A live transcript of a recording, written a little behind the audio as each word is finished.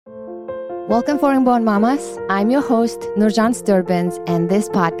Welcome, Foreign-Born Mamas. I'm your host, Nurjan Sturbans, and this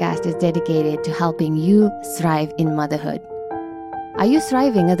podcast is dedicated to helping you thrive in motherhood. Are you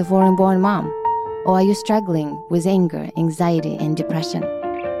thriving as a foreign-born mom? Or are you struggling with anger, anxiety, and depression?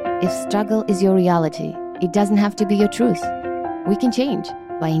 If struggle is your reality, it doesn't have to be your truth. We can change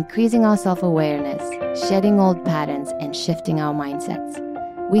by increasing our self-awareness, shedding old patterns, and shifting our mindsets.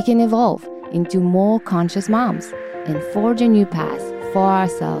 We can evolve into more conscious moms and forge a new path for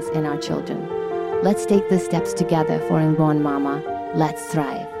ourselves and our children. Let's take the steps together, foreign-born mama. Let's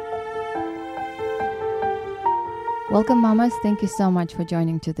thrive. Welcome, mamas. Thank you so much for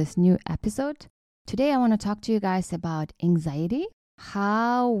joining to this new episode. Today, I want to talk to you guys about anxiety,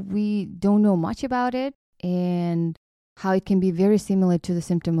 how we don't know much about it, and how it can be very similar to the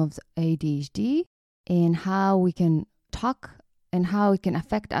symptom of ADHD, and how we can talk and how it can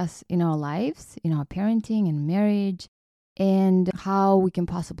affect us in our lives, in our parenting and marriage, and how we can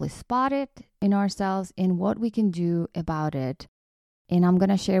possibly spot it in ourselves and what we can do about it. And I'm going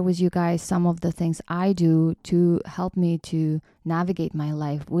to share with you guys some of the things I do to help me to navigate my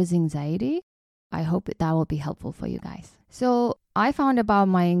life with anxiety. I hope that will be helpful for you guys. So I found about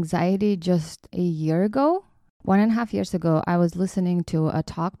my anxiety just a year ago. 1.5 years ago, I was listening to a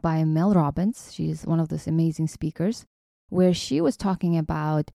talk by Mel Robbins. She's one of those amazing speakers, where she was talking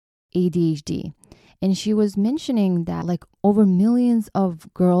about ADHD. And she was mentioning that like over millions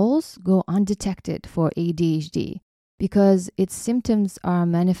of girls go undetected for ADHD because its symptoms are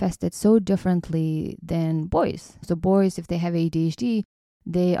manifested so differently than boys. So boys, if they have ADHD,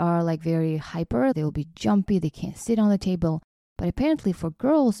 they are like very hyper. They will be jumpy. They can't sit on the table. But apparently for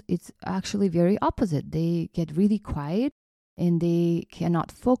girls, it's actually very opposite. They get really quiet and they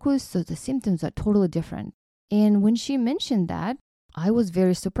cannot focus. So the symptoms are totally different. And when she mentioned that, I was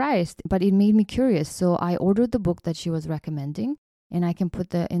very surprised, but it made me curious. So I ordered the book that she was recommending, and I can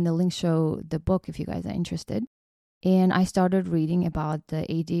put in the link show the book if you guys are interested. And I started reading about the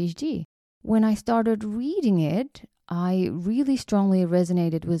ADHD. When I started reading it, I really strongly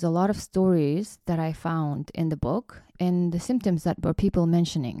resonated with a lot of stories that I found in the book and the symptoms that were people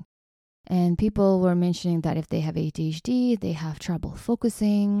mentioning. And people were mentioning that if they have ADHD, they have trouble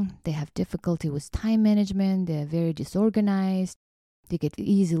focusing, they have difficulty with time management, they're very disorganized, they get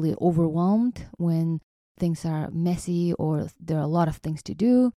easily overwhelmed when things are messy or there are a lot of things to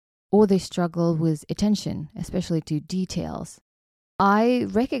do, or they struggle with attention, especially to details. I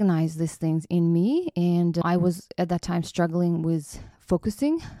recognized these things in me, and I was at that time struggling with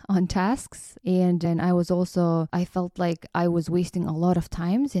focusing on tasks. And I felt like I was wasting a lot of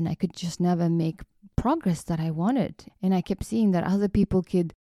times and I could just never make progress that I wanted. And I kept seeing that other people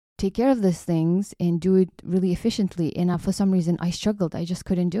could take care of these things and do it really efficiently. And for some reason, I struggled. I just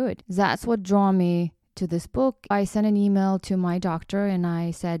couldn't do it. That's what drew me to this book. I sent an email to my doctor and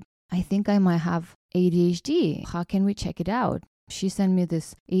I said, I think I might have ADHD. How can we check it out? She sent me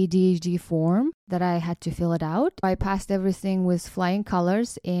this ADHD form that I had to fill it out. I passed everything with flying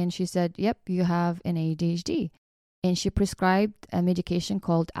colors and she said, yep, you have an ADHD. And she prescribed a medication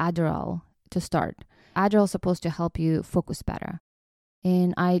called Adderall to start. Adderall is supposed to help you focus better.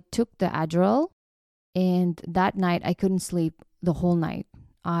 And I took the Adderall, and that night I couldn't sleep the whole night.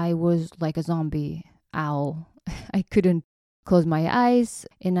 I was like a zombie owl. I couldn't close my eyes,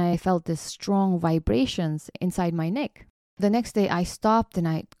 and I felt this strong vibrations inside my neck. The next day I stopped and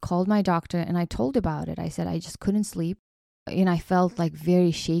I called my doctor and I told about it. I said I just couldn't sleep, and I felt like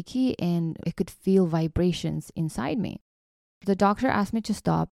very shaky and I could feel vibrations inside me. The doctor asked me to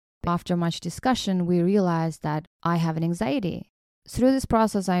stop. After much discussion, we realized that I have an anxiety. Through this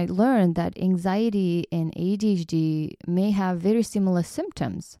process, I learned that anxiety and ADHD may have very similar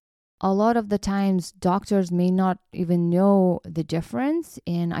symptoms. A lot of the times, doctors may not even know the difference.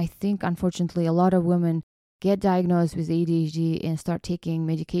 And I think, unfortunately, a lot of women get diagnosed with ADHD and start taking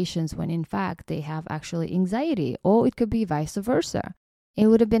medications when, in fact, they have actually anxiety. Or it could be vice versa. It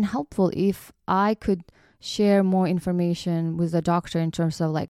would have been helpful if I could share more information with the doctor in terms of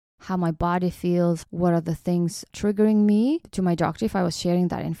like how my body feels, what are the things triggering me to my doctor if I was sharing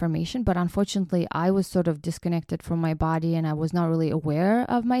that information. But unfortunately, I was sort of disconnected from my body and I was not really aware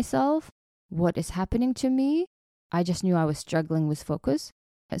of myself, what is happening to me. I just knew I was struggling with focus.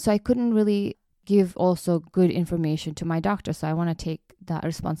 So I couldn't really give also good information to my doctor. So I want to take that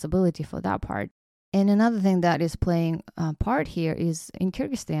responsibility for that part. And another thing that is playing a part here is in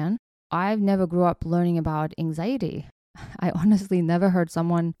Kyrgyzstan, I've never grew up learning about anxiety. I honestly never heard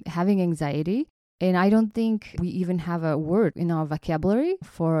someone having anxiety. And I don't think we even have a word in our vocabulary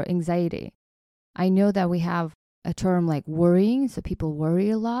for anxiety. I know that we have a term like worrying, so people worry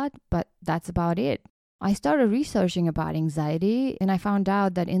a lot, but that's about it. I started researching about anxiety, and I found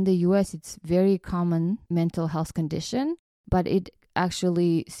out that in the US it's very common mental health condition, but it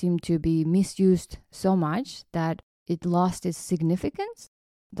actually seemed to be misused so much that it lost its significance,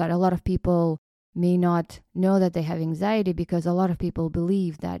 that a lot of people may not know that they have anxiety, because a lot of people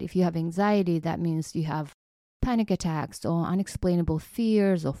believe that if you have anxiety, that means you have panic attacks or unexplainable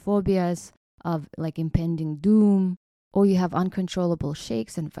fears or phobias of like impending doom, or you have uncontrollable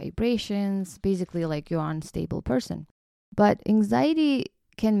shakes and vibrations, basically like you're an unstable person. But anxiety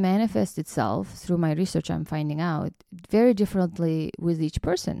can manifest itself, through my research I'm finding out, very differently with each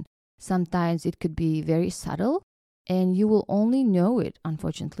person. Sometimes it could be very subtle, and you will only know it,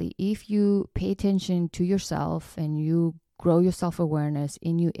 unfortunately, if you pay attention to yourself and you grow your self-awareness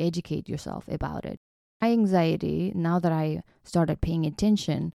and you educate yourself about it. My anxiety, now that I started paying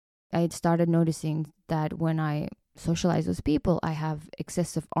attention, I started noticing that when I socialize with people, I have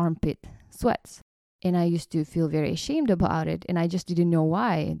excessive armpit sweats. And I used to feel very ashamed about it, and I just didn't know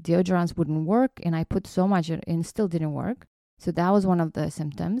why. Deodorants wouldn't work, and I put so much and it still didn't work. So that was one of the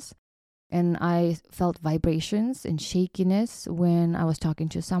symptoms. And I felt vibrations and shakiness when I was talking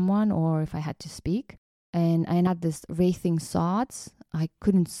to someone or if I had to speak. And I had this racing thoughts. I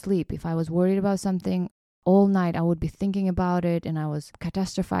couldn't sleep. If I was worried about something, all night I would be thinking about it, and I was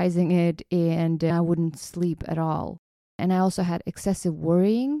catastrophizing it, and I wouldn't sleep at all. And I also had excessive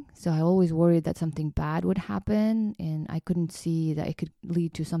worrying. So I always worried that something bad would happen, and I couldn't see that it could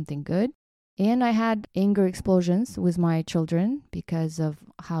lead to something good. And I had anger explosions with my children because of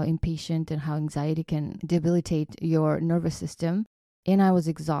how impatient and how anxiety can debilitate your nervous system. And I was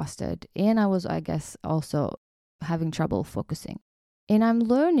exhausted. And I was, I guess, also having trouble focusing. And I'm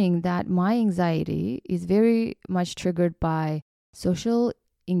learning that my anxiety is very much triggered by social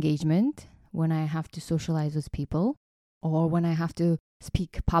engagement, when I have to socialize with people, or when I have to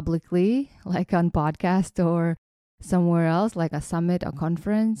speak publicly, like on podcast or somewhere else, like a summit or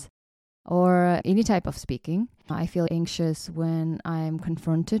conference, or any type of speaking. I feel anxious when I'm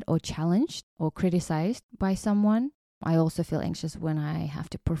confronted or challenged or criticized by someone. I also feel anxious when I have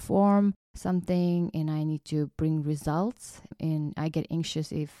to perform something and I need to bring results. And I get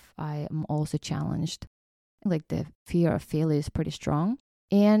anxious if I am also challenged. Like the fear of failure is pretty strong.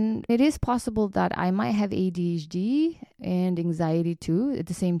 And it is possible that I might have ADHD and anxiety too at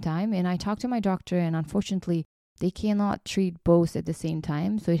the same time. And I talked to my doctor, and unfortunately, they cannot treat both at the same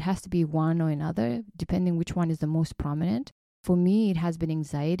time. So it has to be one or another, depending which one is the most prominent. For me, it has been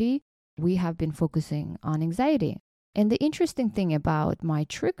anxiety. We have been focusing on anxiety. And the interesting thing about my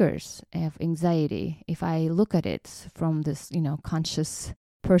triggers of anxiety, if I look at it from this, conscious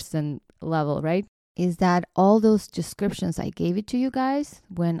person level, right, is that all those descriptions I gave it to you guys,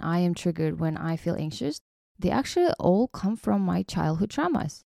 when I am triggered, when I feel anxious, they actually all come from my childhood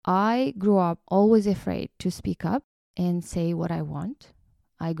traumas. I grew up always afraid to speak up and say what I want.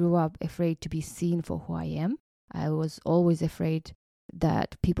 I grew up afraid to be seen for who I am. I was always afraid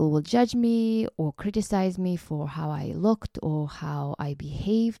that people will judge me or criticize me for how I looked or how I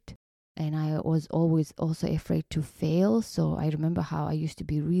behaved. And I was always also afraid to fail. So I remember how I used to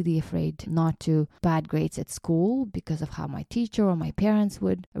be really afraid not to bad grades at school because of how my teacher or my parents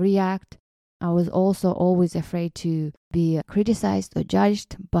would react. I was also always afraid to be criticized or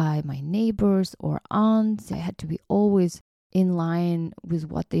judged by my neighbors or aunts. I had to be always in line with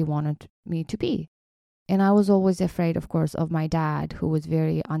what they wanted me to be. And I was always afraid, of course, of my dad, who was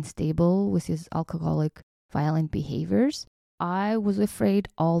very unstable with his alcoholic, violent behaviors. I was afraid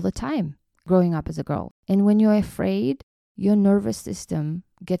all the time growing up as a girl. And when you're afraid, your nervous system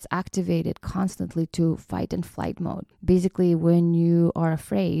gets activated constantly to fight and flight mode. Basically, when you are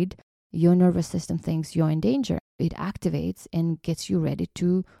afraid, your nervous system thinks you're in danger. It activates and gets you ready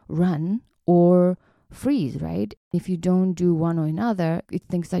to run or freeze, right? If you don't do one or another, it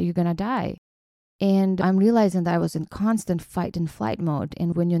thinks that you're going to die. And I'm realizing that I was in constant fight and flight mode.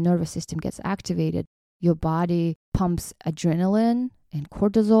 And when your nervous system gets activated, your body pumps adrenaline and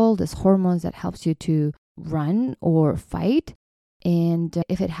cortisol, this hormones that helps you to run or fight. And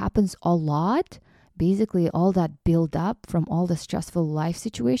if it happens a lot, basically all that build up from all the stressful life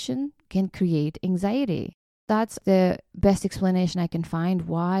situation can create anxiety. That's the best explanation I can find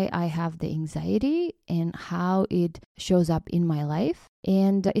why I have the anxiety and how it shows up in my life.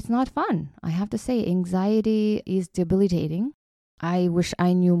 And it's not fun. I have to say, anxiety is debilitating. I wish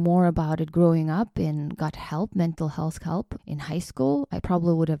I knew more about it growing up and got help, mental health help in high school. I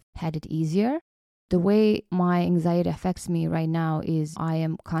probably would have had it easier. The way my anxiety affects me right now is I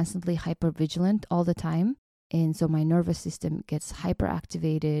am constantly hypervigilant all the time. And so my nervous system gets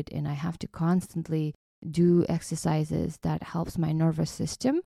hyperactivated, and I have to constantly do exercises that helps my nervous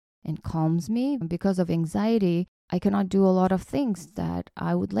system. and calms me. Because of anxiety, I cannot do a lot of things that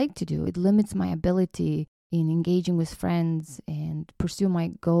I would like to do. It limits my ability in engaging with friends and pursue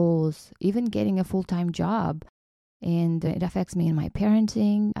my goals, even getting a full-time job. And it affects me in my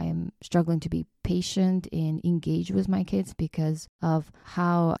parenting. I am struggling to be patient and engage with my kids because of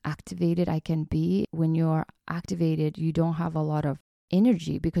how activated I can be. When you're activated, you don't have a lot of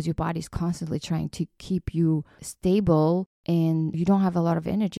energy because your body's constantly trying to keep you stable and you don't have a lot of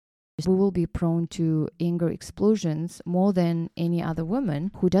energy. We will be prone to anger explosions more than any other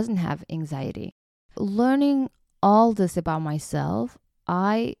woman who doesn't have anxiety. Learning all this about myself,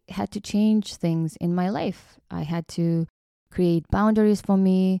 I had to change things in my life. I had to create boundaries for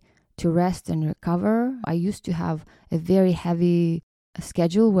me to rest and recover. I used to have a very heavy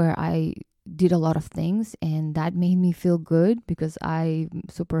schedule where I did a lot of things, and that made me feel good because I'm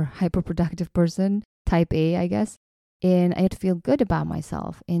super hyperproductive person, type A, I guess. And I had to feel good about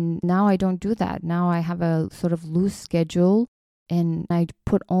myself. And now I don't do that. Now I have a sort of loose schedule and I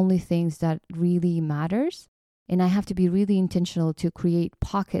put only things that really matters. And I have to be really intentional to create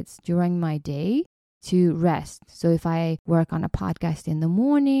pockets during my day to rest. So if I work on a podcast in the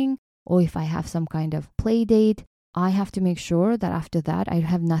morning or if I have some kind of play date, I have to make sure that after that I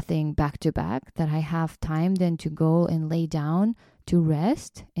have nothing back to back, that I have time then to go and lay down to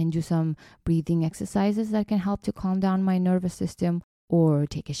rest and do some breathing exercises that can help to calm down my nervous system, or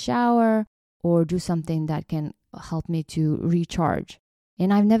take a shower or do something that can help me to recharge.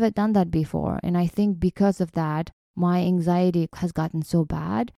 And I've never done that before. And I think because of that, my anxiety has gotten so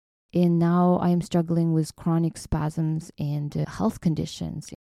bad. And now I'm struggling with chronic spasms and health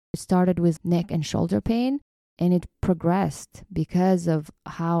conditions. It started with neck and shoulder pain, and it progressed because of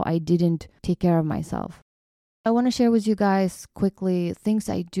how I didn't take care of myself. I want to share with you guys quickly things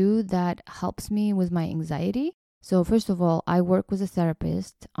I do that helps me with my anxiety. So first of all, I work with a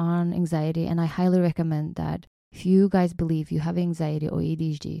therapist on anxiety, and I highly recommend that if you guys believe you have anxiety or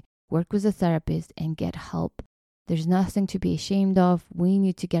ADHD, work with a therapist and get help. There's nothing to be ashamed of. We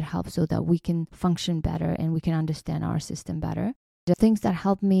need to get help so that we can function better and we can understand our system better. The things that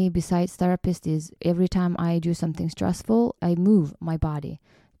help me besides therapist is every time I do something stressful, I move my body.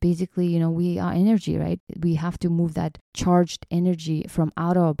 Basically, we are energy, right? We have to move that charged energy from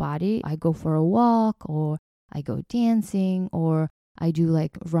out of our body. I go for a walk, or I go dancing, or I do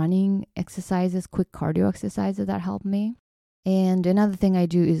like running exercises, quick cardio exercises that help me. And another thing I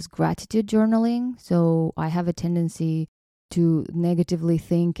do is gratitude journaling. So I have a tendency to negatively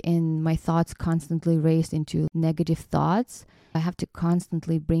think, and my thoughts constantly race into negative thoughts. I have to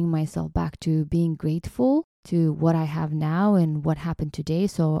constantly bring myself back to being grateful to what I have now and what happened today.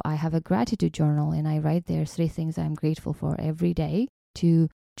 So I have a gratitude journal, and I write there 3 things I'm grateful for every day to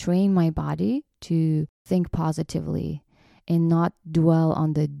train my body to think positively and not dwell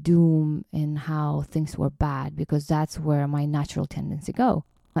on the doom and how things were bad, because that's where my natural tendency go.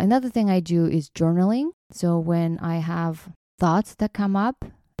 Another thing I do is journaling. So when I have thoughts that come up,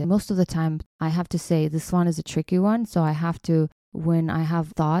 most of the time I have to say this one is a tricky one. So I have to, when I have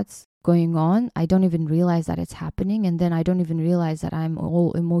thoughts going on, I don't even realize that it's happening. And then I don't even realize that I'm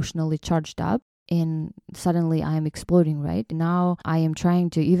all emotionally charged up and suddenly I am exploding, right? Now I am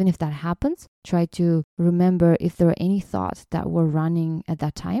trying to, even if that happens, try to remember if there are any thoughts that were running at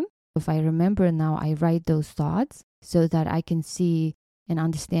that time. If I remember now, I write those thoughts so that I can see and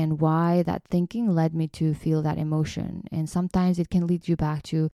understand why that thinking led me to feel that emotion. And sometimes it can lead you back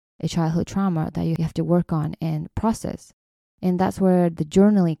to a childhood trauma that you have to work on and process. And that's where the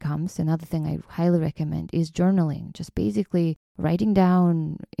journaling comes. Another thing I highly recommend is journaling. Just basically writing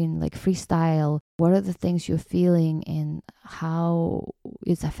down in like freestyle, what are the things you're feeling and how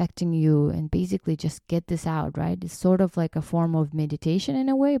it's affecting you, and basically just get this out, right? It's sort of like a form of meditation in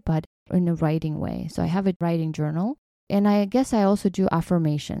a way, but in a writing way. So I have a writing journal. And I guess I also do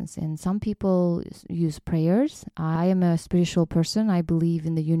affirmations, and some people use prayers. I am a spiritual person. I believe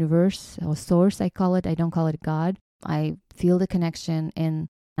in the universe or source, I call it. I don't call it God. I feel the connection, and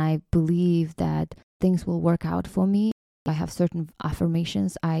I believe that things will work out for me. I have certain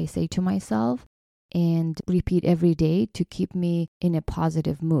affirmations I say to myself and repeat every day to keep me in a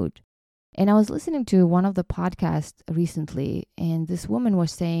positive mood. And I was listening to one of the podcasts recently, and this woman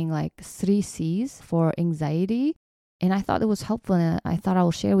was saying like 3 C's for anxiety. And I thought it was helpful, and I thought I will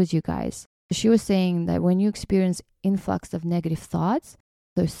share with you guys. She was saying that when you experience influx of negative thoughts,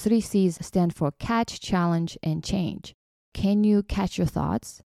 those 3 C's stand for catch, challenge, and change. Can you catch your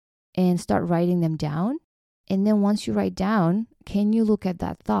thoughts and start writing them down? And then once you write down, can you look at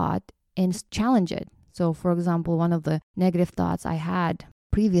that thought and challenge it? So for example, one of the negative thoughts I had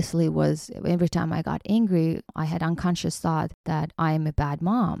previously was every time I got angry, I had unconscious thought that I am a bad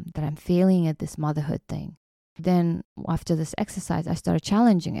mom, that I'm failing at this motherhood thing. Then after this exercise, I started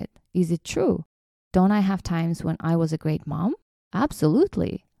challenging it. Is it true? Don't I have times when I was a great mom?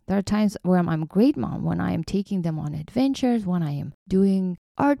 Absolutely. There are times where I'm a great mom, when I am taking them on adventures, when I am doing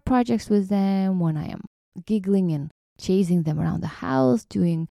art projects with them, when I am giggling and chasing them around the house,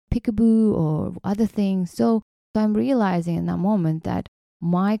 doing peekaboo or other things. So I'm realizing in that moment that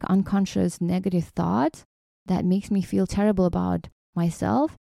my unconscious negative thoughts that makes me feel terrible about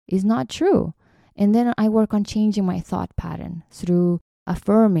myself is not true. And then I work on changing my thought pattern through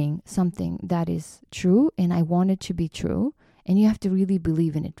affirming something that is true and I want it to be true. And you have to really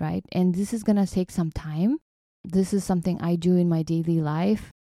believe in it, right? And this is going to take some time. This is something I do in my daily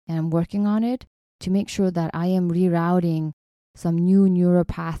life, and I'm working on it to make sure that I am rerouting some new neural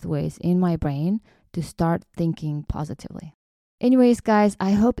pathways in my brain to start thinking positively. Anyways, guys,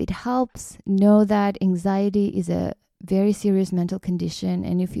 I hope it helps. Know that anxiety is a very serious mental condition.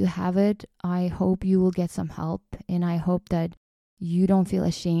 And if you have it, I hope you will get some help. And I hope that you don't feel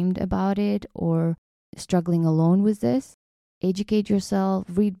ashamed about it or struggling alone with this. Educate yourself,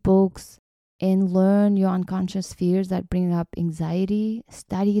 read books, and learn your unconscious fears that bring up anxiety.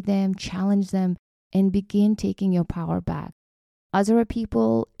 Study them, challenge them, and begin taking your power back. Other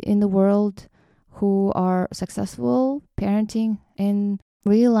people in the world who are successful parenting and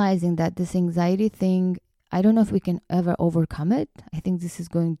realizing that this anxiety thing, I don't know if we can ever overcome it. I think this is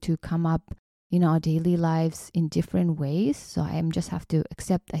going to come up in our daily lives in different ways. So I just have to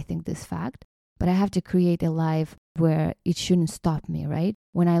accept, I think, this fact. But I have to create a life where it shouldn't stop me, right?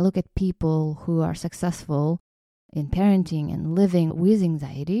 When I look at people who are successful in parenting and living with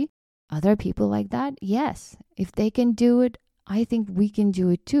anxiety, other people like that, yes, if they can do it, I think we can do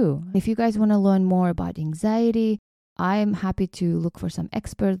it too. If you guys want to learn more about anxiety, I'm happy to look for some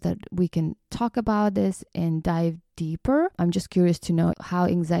experts that we can talk about this and dive deeper. I'm just curious to know how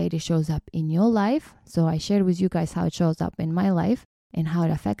anxiety shows up in your life. So I shared with you guys how it shows up in my life and how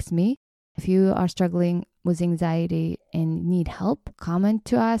it affects me. If you are struggling with anxiety and need help, comment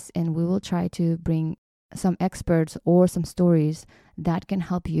to us and we will try to bring some experts or some stories that can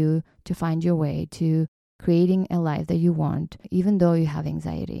help you to find your way to creating a life that you want, even though you have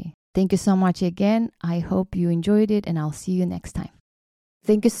anxiety. Thank you so much again. I hope you enjoyed it and I'll see you next time.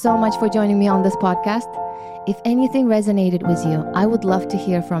 Thank you so much for joining me on this podcast. If anything resonated with you, I would love to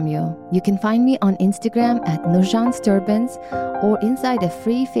hear from you. You can find me on Instagram at Nurjan Sturbans or inside a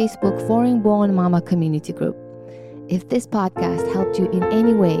free Facebook Foreign Born Mama community group. If this podcast helped you in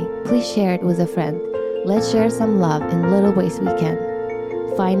any way, please share it with a friend. Let's share some love in little ways we can.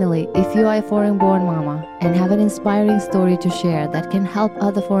 Finally, if you are a foreign-born mama and have an inspiring story to share that can help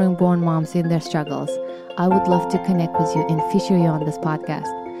other foreign-born moms in their struggles, I would love to connect with you and feature you on this podcast.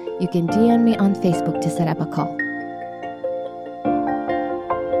 You can DM me on Facebook to set up a call.